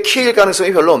이게 키일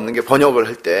가능성이 별로 없는 게 번역을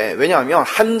할 때. 왜냐하면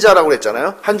한 자라고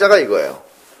그랬잖아요. 한 자가 이거예요.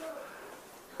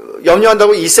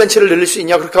 염려한다고 2cm를 늘릴 수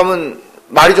있냐? 그렇게 하면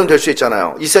말이 좀 될 수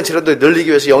있잖아요. 2cm라도 늘리기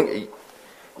위해서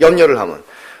염려를 하면.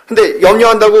 근데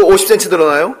염려한다고 50cm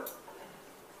늘어나요?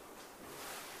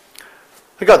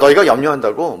 그러니까 너희가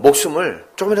염려한다고 목숨을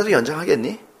조금이라도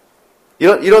연장하겠니?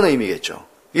 이런 의미겠죠.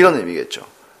 이런 의미겠죠.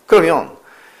 그러면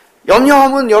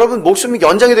염려하면 여러분 목숨이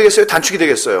연장이 되겠어요? 단축이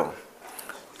되겠어요?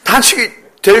 단축이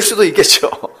될 수도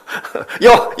있겠죠.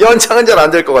 연장은 잘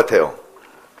안 될 것 같아요.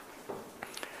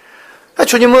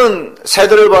 주님은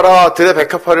새들을 봐라, 들의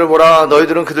백합화를 보라,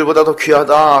 너희들은 그들보다 더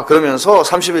귀하다 그러면서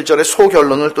 31절에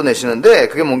소결론을 또 내시는데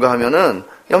그게 뭔가 하면은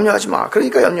염려하지 마.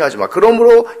 그러니까 염려하지 마.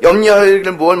 그러므로 염려할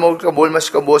일을 뭘 먹을까, 뭘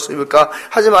마실까, 무엇을 입을까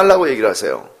하지 말라고 얘기를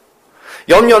하세요.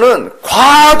 염려는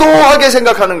과도하게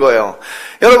생각하는 거예요.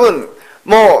 여러분,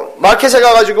 마켓에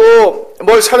가가지고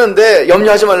뭘 사는데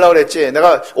염려하지 말라고 그랬지.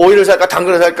 내가 오이를 살까,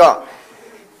 당근을 살까.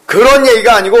 그런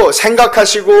얘기가 아니고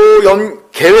생각하시고,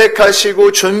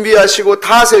 계획하시고, 준비하시고,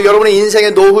 다 하세요. 여러분의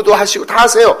인생의 노후도 하시고, 다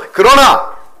하세요.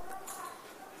 그러나,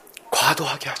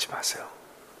 과도하게 하지 마세요.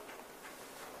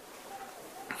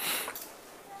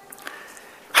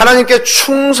 하나님께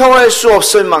충성할 수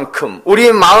없을 만큼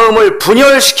우리 마음을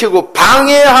분열시키고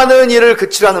방해하는 일을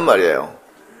그치라는 말이에요.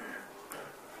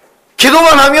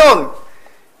 기도만 하면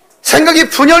생각이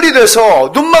분열이 돼서,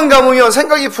 눈만 감으면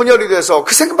생각이 분열이 돼서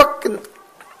그 생각밖에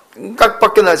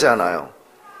나지 않아요.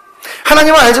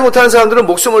 하나님을 알지 못하는 사람들은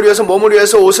목숨을 위해서, 몸을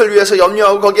위해서, 옷을 위해서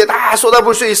염려하고 거기에 다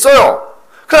쏟아부을 수 있어요.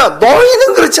 그러나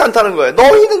너희는 그렇지 않다는 거예요.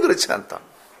 너희는 그렇지 않다.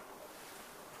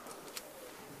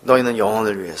 너희는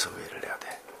영혼을 위해서 의를 해야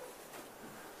돼.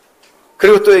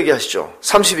 그리고 또 얘기하시죠.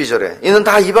 32절에 이는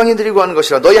다 이방인들이 구하는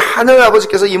것이라 너희 하늘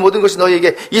아버지께서 이 모든 것이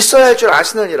너희에게 있어야 할 줄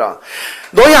아시느니라.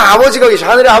 너희 아버지가 계시,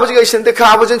 하늘의 아버지가 계시는데 그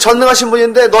아버지는 전능하신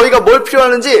분인데 너희가 뭘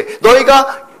필요하는지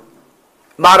너희가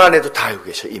말 안 해도 다 알고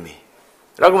계셔 이미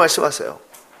라고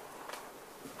말씀하세요.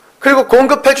 그리고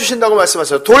공급해 주신다고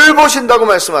말씀하세요. 돌보신다고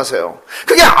말씀하세요.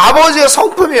 그게 아버지의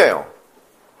성품이에요.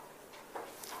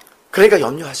 그러니까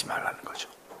염려하지 말라는 거죠.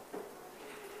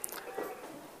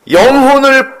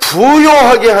 영혼을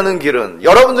부요하게 하는 길은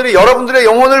여러분들이 여러분들의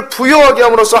영혼을 부요하게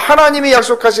함으로써 하나님이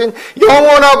약속하신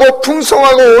영원하고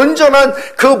풍성하고 온전한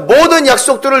그 모든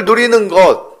약속들을 누리는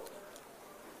것,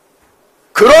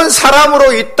 그런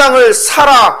사람으로 이 땅을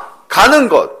살아가는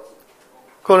것,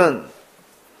 그거는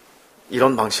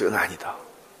이런 방식은 아니다.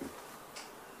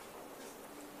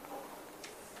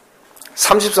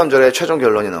 33절에 최종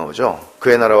결론이 나오죠.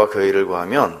 그의 나라와 그의 일을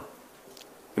구하면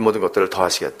이 모든 것들을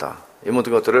더하시겠다. 이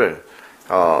모든 것들을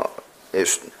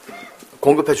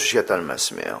공급해 주시겠다는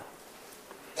말씀이에요.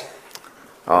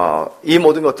 이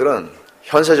모든 것들은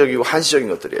현세적이고 한시적인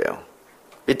것들이에요.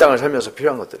 이 땅을 살면서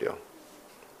필요한 것들이요.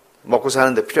 먹고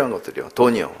사는데 필요한 것들이요.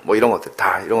 돈이요. 이런 것들,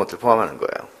 다 이런 것들 포함하는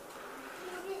거예요.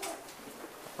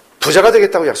 부자가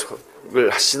되겠다고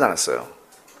약속을 하시진 않았어요.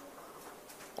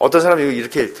 어떤 사람이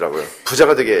이렇게 읽더라고요.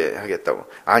 부자가 되게 하겠다고.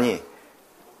 아니,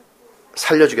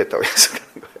 살려주겠다고 약속하는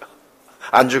거예요.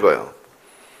 안 죽어요.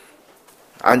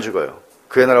 안 죽어요.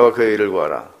 그의 나라와 그의 일을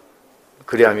구하라.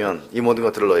 그리하면 이 모든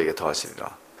것들을 너에게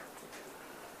더하시리라.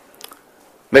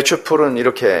 매튜 폴은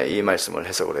이렇게 이 말씀을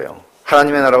해석을 해요.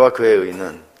 하나님의 나라와 그의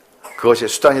의는 그것이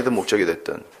수단이든 목적이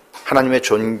됐든 하나님의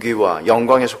존귀와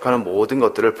영광에 속하는 모든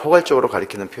것들을 포괄적으로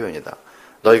가리키는 표현이다.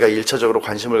 너희가 일차적으로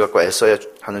관심을 갖고 애써야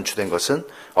하는 주된 것은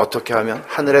어떻게 하면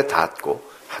하늘에 닿고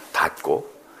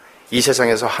이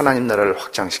세상에서 하나님 나라를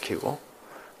확장시키고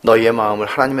너희의 마음을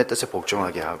하나님의 뜻에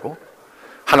복종하게 하고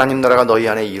하나님 나라가 너희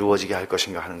안에 이루어지게 할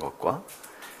것인가 하는 것과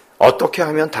어떻게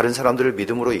하면 다른 사람들을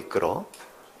믿음으로 이끌어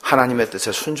하나님의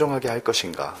뜻에 순종하게 할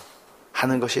것인가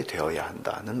하는 것이 되어야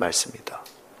한다는 말씀이다.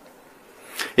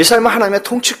 이 삶은 하나님의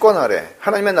통치권 아래,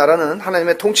 하나님의 나라는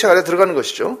하나님의 통치 아래 들어가는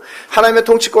것이죠. 하나님의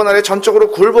통치권 아래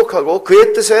전적으로 굴복하고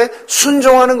그의 뜻에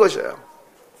순종하는 것이에요.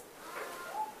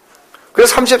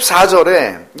 그래서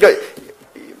 34절에, 그러니까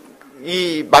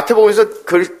이 마태복음에서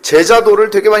그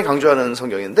제자도를 되게 많이 강조하는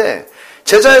성경인데,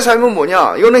 제자의 삶은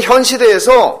뭐냐? 이거는 현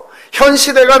시대에서, 현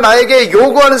시대가 나에게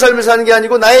요구하는 삶을 사는 게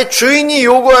아니고 나의 주인이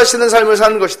요구하시는 삶을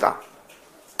사는 것이다.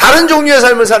 다른 종류의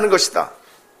삶을 사는 것이다.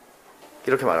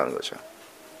 이렇게 말하는 거죠.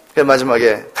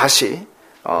 마지막에 다시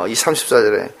이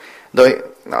 34절에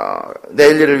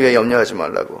내일 일을 위해 염려하지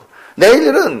말라고. 내일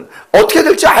일은 어떻게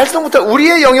될지 알지도 못할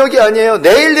우리의 영역이 아니에요.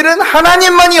 내일 일은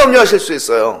하나님만이 염려하실 수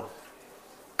있어요.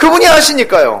 그분이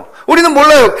아시니까요. 우리는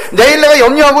몰라요. 내일 내가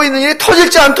염려하고 있는 일이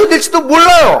터질지 안 터질지도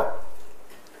몰라요.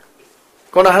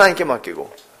 그건 하나님께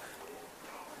맡기고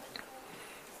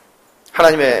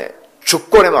하나님의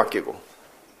주권에 맡기고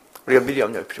우리가 미리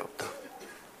염려할 필요 없다.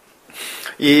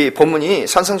 이 본문이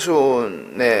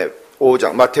산상수훈의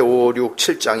 5장, 마태 5, 6,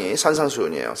 7장이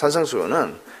산상수훈이에요.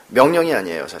 산상수훈은 명령이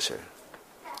아니에요, 사실.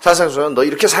 산상수훈은 너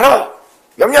이렇게 살아!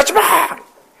 염려하지 마!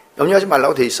 염려하지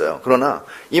말라고 돼 있어요. 그러나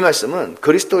이 말씀은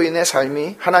그리스도인의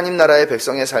삶이, 하나님 나라의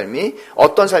백성의 삶이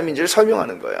어떤 삶인지를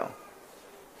설명하는 거예요.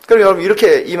 그럼 여러분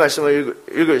이렇게 이 말씀을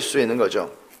읽을 수 있는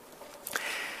거죠.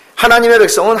 하나님의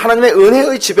백성은 하나님의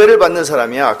은혜의 지배를 받는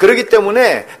사람이야. 그렇기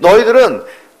때문에 너희들은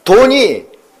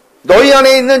너희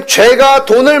안에 있는 죄가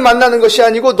돈을 만나는 것이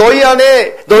아니고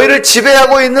너희를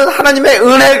지배하고 있는 하나님의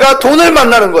은혜가 돈을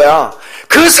만나는 거야.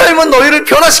 그 삶은 너희를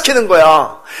변화시키는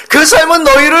거야. 그 삶은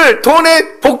너희를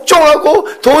돈에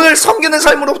복종하고 돈을 섬기는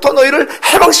삶으로부터 너희를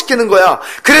해방시키는 거야.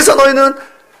 그래서 너희는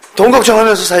돈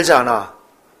걱정하면서 살지 않아.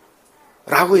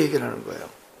 라고 얘기를 하는 거예요.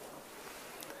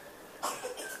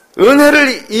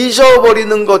 은혜를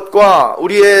잊어버리는 것과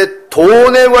우리의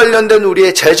돈에 관련된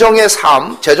우리의 재정의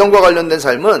삶, 재정과 관련된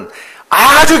삶은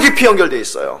아주 깊이 연결되어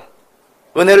있어요.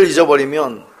 은혜를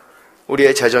잊어버리면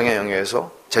우리의 재정의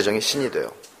영역에서 재정이 신이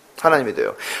돼요. 하나님이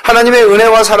돼요. 하나님의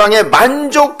은혜와 사랑에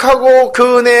만족하고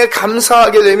그 은혜에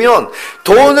감사하게 되면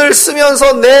돈을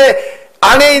쓰면서 내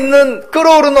안에 있는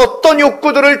끓어오르는 어떤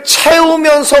욕구들을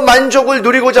채우면서 만족을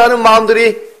누리고자 하는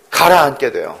마음들이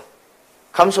가라앉게 돼요.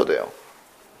 감소돼요.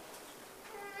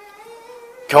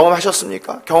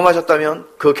 경험하셨습니까? 경험하셨다면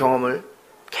그 경험을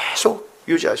계속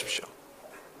유지하십시오.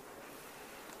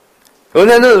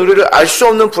 은혜는 우리를 알 수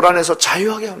없는 불안에서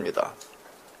자유하게 합니다.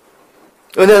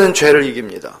 은혜는 죄를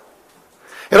이깁니다.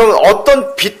 여러분,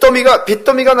 어떤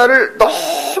빚더미가 나를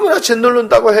너무나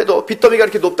짓누른다고 해도, 빚더미가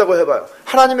이렇게 높다고 해봐요.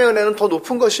 하나님의 은혜는 더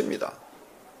높은 것입니다.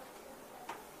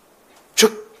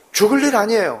 죽을 일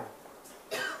아니에요.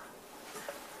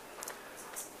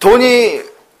 돈이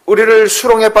우리를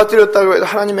수렁에 빠뜨렸다고 해도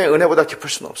하나님의 은혜보다 깊을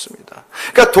수는 없습니다.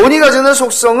 그러니까 돈이 가지는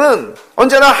속성은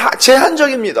언제나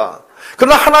제한적입니다.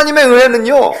 그러나 하나님의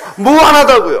은혜는요,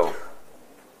 무한하다고요.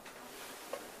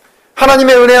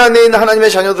 하나님의 은혜 안에 있는 하나님의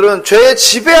자녀들은 죄의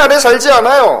지배 아래 살지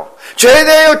않아요. 죄에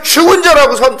대하여 죽은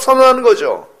자라고 선언하는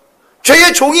거죠.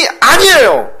 죄의 종이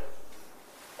아니에요.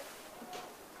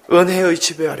 은혜의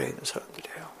지배 아래 있는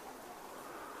사람들이에요.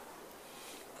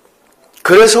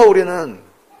 그래서 우리는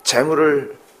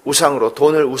재물을 우상으로,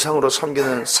 돈을 우상으로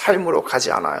섬기는 삶으로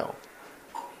가지 않아요.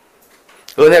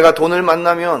 은혜가 돈을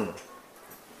만나면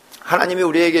하나님이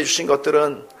우리에게 주신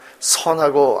것들은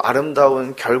선하고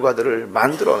아름다운 결과들을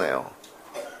만들어내요.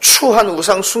 추한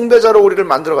우상 숭배자로 우리를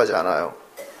만들어가지 않아요.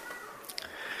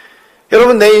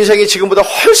 여러분, 내 인생이 지금보다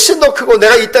훨씬 더 크고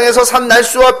내가 이 땅에서 산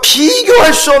날수와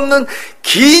비교할 수 없는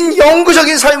긴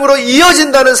영구적인 삶으로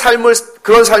이어진다는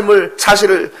그런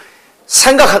사실을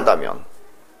생각한다면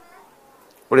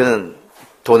우리는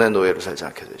돈의 노예로 살지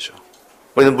않게 되죠.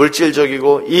 우리는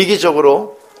물질적이고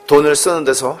이기적으로 돈을 쓰는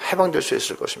데서 해방될 수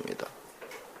있을 것입니다.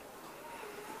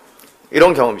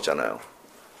 이런 경험 있잖아요.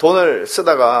 돈을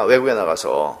쓰다가 외국에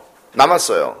나가서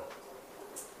남았어요.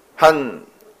 한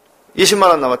 20만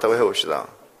원 남았다고 해봅시다.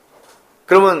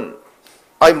 그러면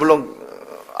물론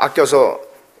아껴서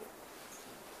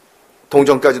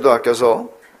동전까지도 아껴서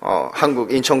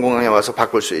한국 인천공항에 와서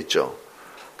바꿀 수 있죠.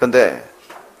 근데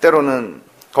때로는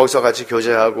거기서 같이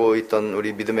교제하고 있던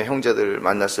우리 믿음의 형제들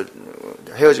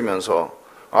헤어지면서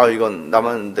이건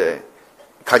남았는데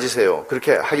가지세요.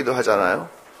 그렇게 하기도 하잖아요.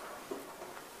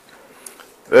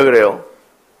 왜 그래요?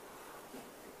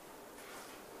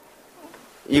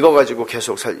 이거 가지고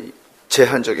계속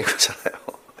제한적인 거잖아요.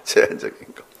 제한적인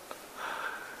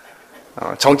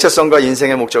거. 정체성과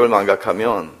인생의 목적을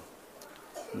망각하면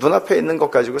눈앞에 있는 것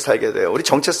가지고 살게 돼요. 우리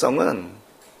정체성은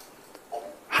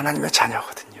하나님의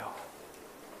자녀거든요.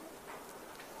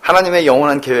 하나님의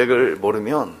영원한 계획을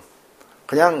모르면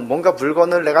그냥 뭔가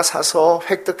물건을 내가 사서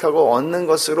획득하고 얻는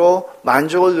것으로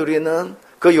만족을 누리는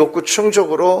그 욕구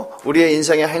충족으로 우리의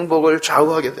인생의 행복을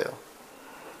좌우하게 돼요.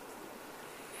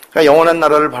 그러니까 영원한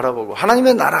나라를 바라보고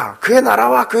하나님의 나라, 그의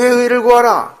나라와 그의 의를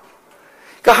구하라.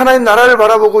 그러니까 하나님 나라를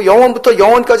바라보고 영원부터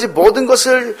영원까지 모든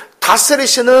것을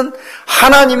다스리시는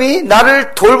하나님이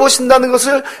나를 돌보신다는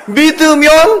것을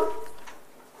믿으면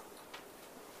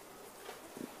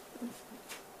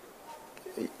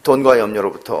돈과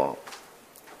염려로부터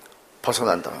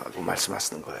벗어난다고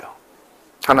말씀하시는 거예요.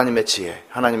 하나님의 지혜,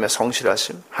 하나님의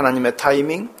성실하심, 하나님의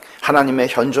타이밍, 하나님의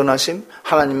현존하심,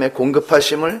 하나님의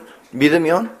공급하심을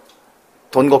믿으면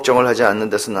돈 걱정을 하지 않는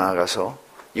데서 나아가서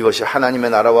이것이 하나님의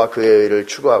나라와 그의 의를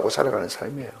추구하고 살아가는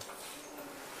삶이에요.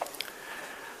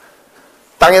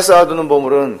 땅에 쌓아두는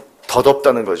보물은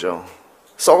덧없다는 거죠.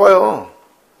 썩어요.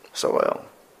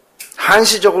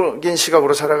 한시적인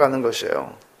시각으로 살아가는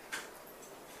것이에요.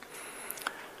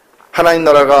 하나님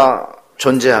나라가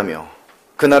존재하며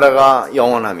그 나라가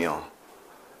영원하며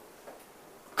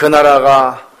그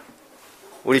나라가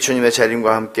우리 주님의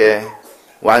재림과 함께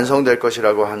완성될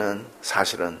것이라고 하는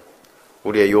사실은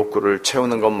우리의 욕구를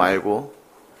채우는 것 말고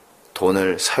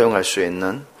돈을 사용할 수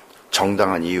있는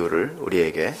정당한 이유를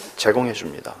우리에게 제공해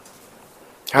줍니다.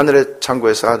 하늘의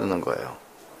창고에 쌓아두는 거예요.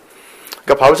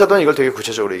 그러니까 바울 사도는 이걸 되게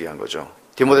구체적으로 얘기한 거죠.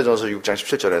 디모데전서 6장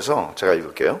 17절에서 제가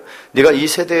읽을게요. 네가 이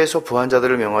세대에서 부한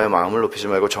자들을 명하여 마음을 높이지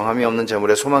말고 정함이 없는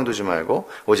재물에 소망 두지 말고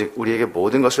오직 우리에게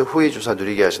모든 것을 후히 주사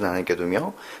누리게 하신 하나님께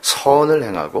두며 선을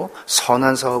행하고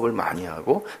선한 사업을 많이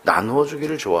하고 나누어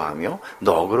주기를 좋아하며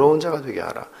너그러운 자가 되게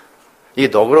하라. 이게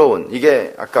너그러운,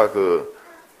 이게 아까 그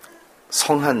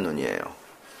성한 눈이에요.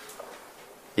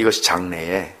 이것이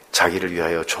장래에 자기를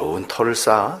위하여 좋은 터를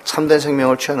쌓아 참된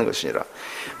생명을 취하는 것이니라.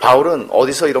 바울은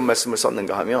어디서 이런 말씀을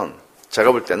썼는가 하면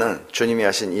제가 볼 때는 주님이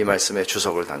하신 이 말씀에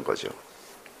주석을 단 거죠.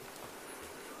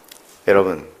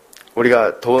 여러분,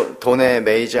 우리가 돈에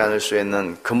매이지 않을 수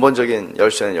있는 근본적인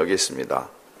열쇠는 여기 있습니다.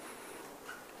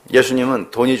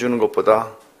 예수님은 돈이 주는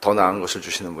것보다 더 나은 것을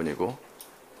주시는 분이고,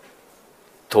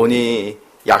 돈이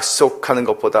약속하는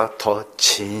것보다 더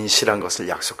진실한 것을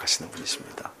약속하시는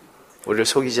분이십니다. 우리를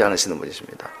속이지 않으시는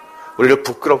분이십니다. 우리를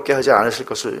부끄럽게 하지 않으실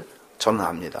것을 저는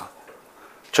압니다.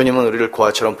 주님은 우리를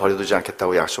고아처럼 버려두지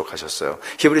않겠다고 약속하셨어요.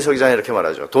 히브리서 기자는 이렇게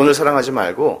말하죠. 돈을 사랑하지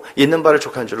말고 있는 바를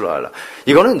족한 줄로 알라.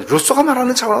 이거는 루소가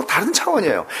말하는 차원하고 다른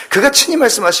차원이에요. 그가 친히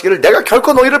말씀하시기를 내가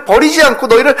결코 너희를 버리지 않고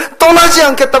너희를 떠나지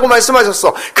않겠다고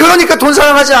말씀하셨어. 그러니까 돈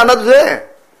사랑하지 않아도 돼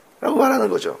라고 말하는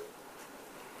거죠.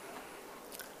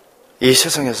 이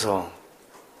세상에서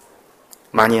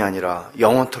만이 아니라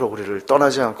영원토록 우리를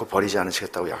떠나지 않고 버리지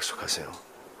않으시겠다고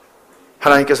약속하세요.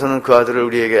 하나님께서는 그 아들을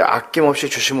우리에게 아낌없이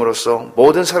주심으로써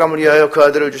모든 사람을 위하여 그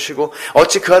아들을 주시고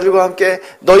어찌 그 아들과 함께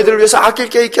너희들을 위해서 아낄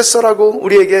게 있겠어라고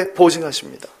우리에게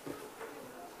보증하십니다.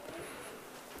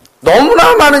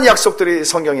 너무나 많은 약속들이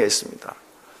성경에 있습니다.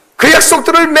 그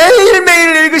약속들을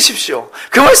매일매일 읽으십시오.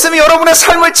 그 말씀이 여러분의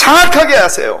삶을 장악하게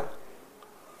하세요.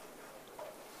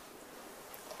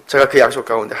 제가 그 약속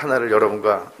가운데 하나를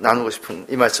여러분과 나누고 싶은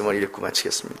이 말씀을 읽고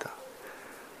마치겠습니다.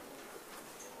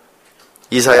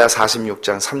 이사야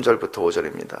 46장 3절부터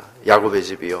 5절입니다. 야곱의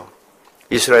집이여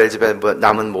이스라엘 집에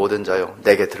남은 모든 자여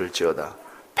내게 들을지어다.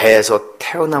 배에서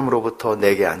태어남으로부터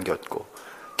내게 안겼고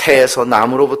태에서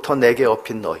남으로부터 내게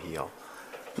업힌 너희여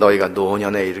너희가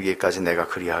노년에 이르기까지 내가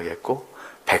그리하겠고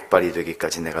백발이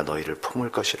되기까지 내가 너희를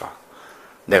품을 것이라.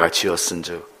 내가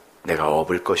지었은즉 내가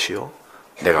업을 것이요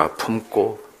내가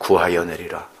품고 구하여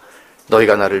내리라.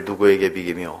 너희가 나를 누구에게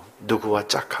비기며 누구와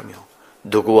짝하며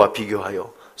누구와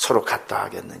비교하여 서로 같다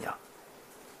하겠느냐.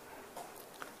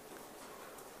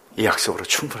 이 약속으로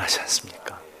충분하지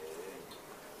않습니까?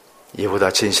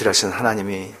 이보다 진실하신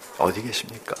하나님이 어디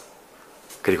계십니까?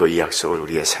 그리고 이 약속을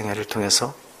우리의 생애를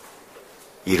통해서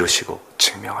이루시고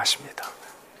증명하십니다.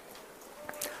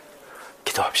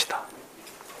 기도합시다.